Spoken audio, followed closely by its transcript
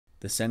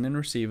The send and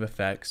receive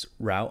effects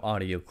route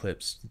audio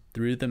clips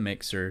through the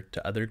mixer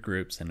to other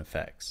groups and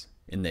effects.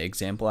 In the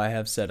example I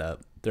have set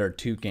up, there are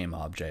two game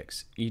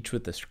objects, each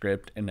with a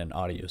script and an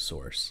audio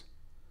source.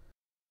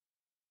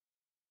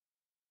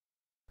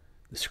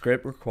 The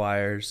script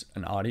requires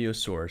an audio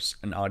source,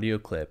 an audio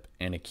clip,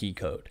 and a key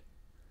code.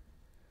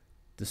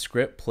 The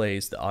script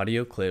plays the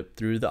audio clip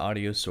through the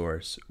audio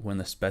source when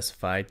the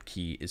specified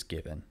key is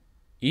given.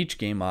 Each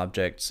game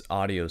object's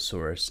audio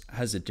source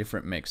has a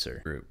different mixer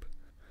group.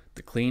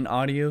 The clean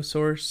audio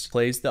source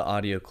plays the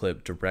audio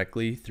clip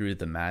directly through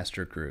the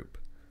master group.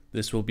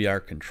 This will be our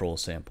control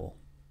sample.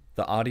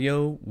 The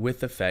audio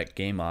with effect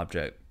game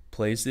object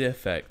plays the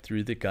effect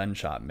through the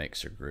gunshot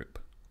mixer group.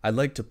 I'd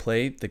like to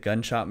play the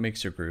gunshot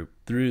mixer group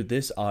through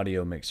this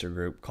audio mixer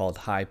group called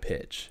high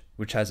pitch,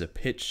 which has a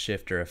pitch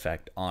shifter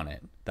effect on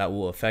it that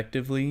will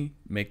effectively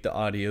make the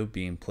audio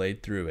being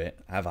played through it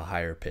have a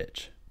higher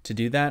pitch. To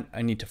do that,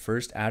 I need to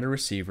first add a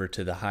receiver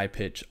to the high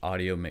pitch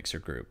audio mixer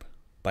group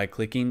by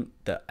clicking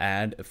the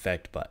Add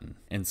Effect button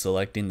and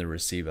selecting the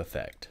receive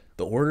effect.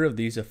 The order of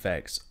these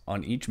effects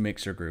on each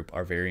mixer group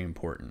are very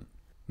important.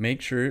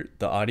 Make sure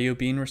the audio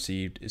being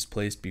received is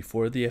placed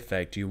before the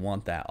effect you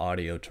want that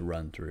audio to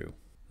run through.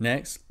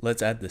 Next,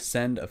 let's add the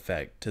send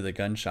effect to the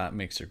gunshot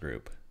mixer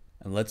group,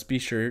 and let's be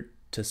sure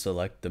to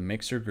select the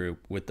mixer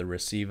group with the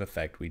receive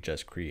effect we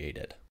just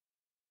created.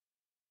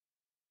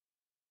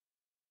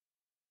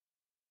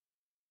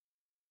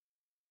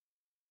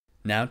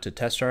 Now to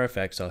test our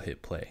effects, I'll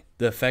hit play.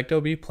 The effect I'll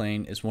be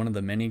playing is one of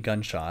the many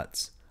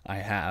gunshots I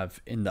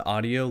have in the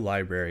audio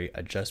library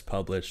I just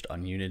published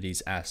on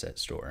Unity's Asset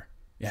Store.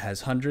 It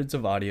has hundreds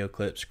of audio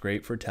clips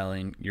great for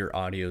telling your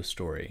audio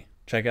story.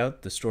 Check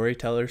out the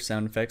Storyteller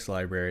sound effects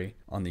library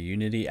on the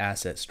Unity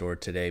Asset Store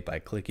today by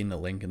clicking the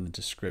link in the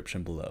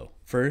description below.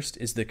 First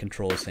is the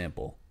control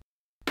sample,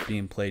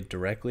 being played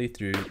directly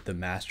through the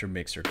master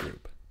mixer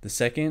group. The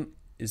second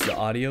is the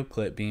audio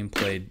clip being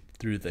played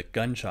through the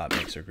gunshot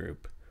mixer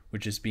group,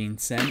 which is being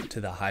sent to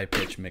the high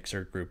pitch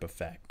mixer group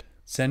effect.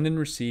 Send and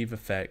receive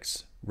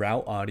effects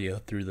route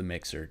audio through the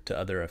mixer to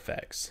other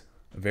effects.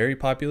 A very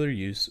popular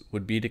use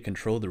would be to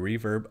control the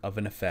reverb of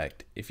an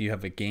effect if you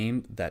have a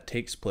game that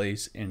takes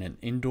place in an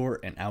indoor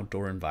and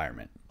outdoor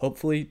environment.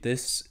 Hopefully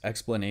this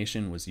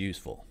explanation was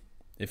useful.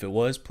 If it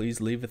was,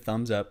 please leave a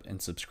thumbs up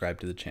and subscribe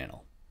to the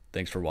channel.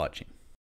 Thanks for watching.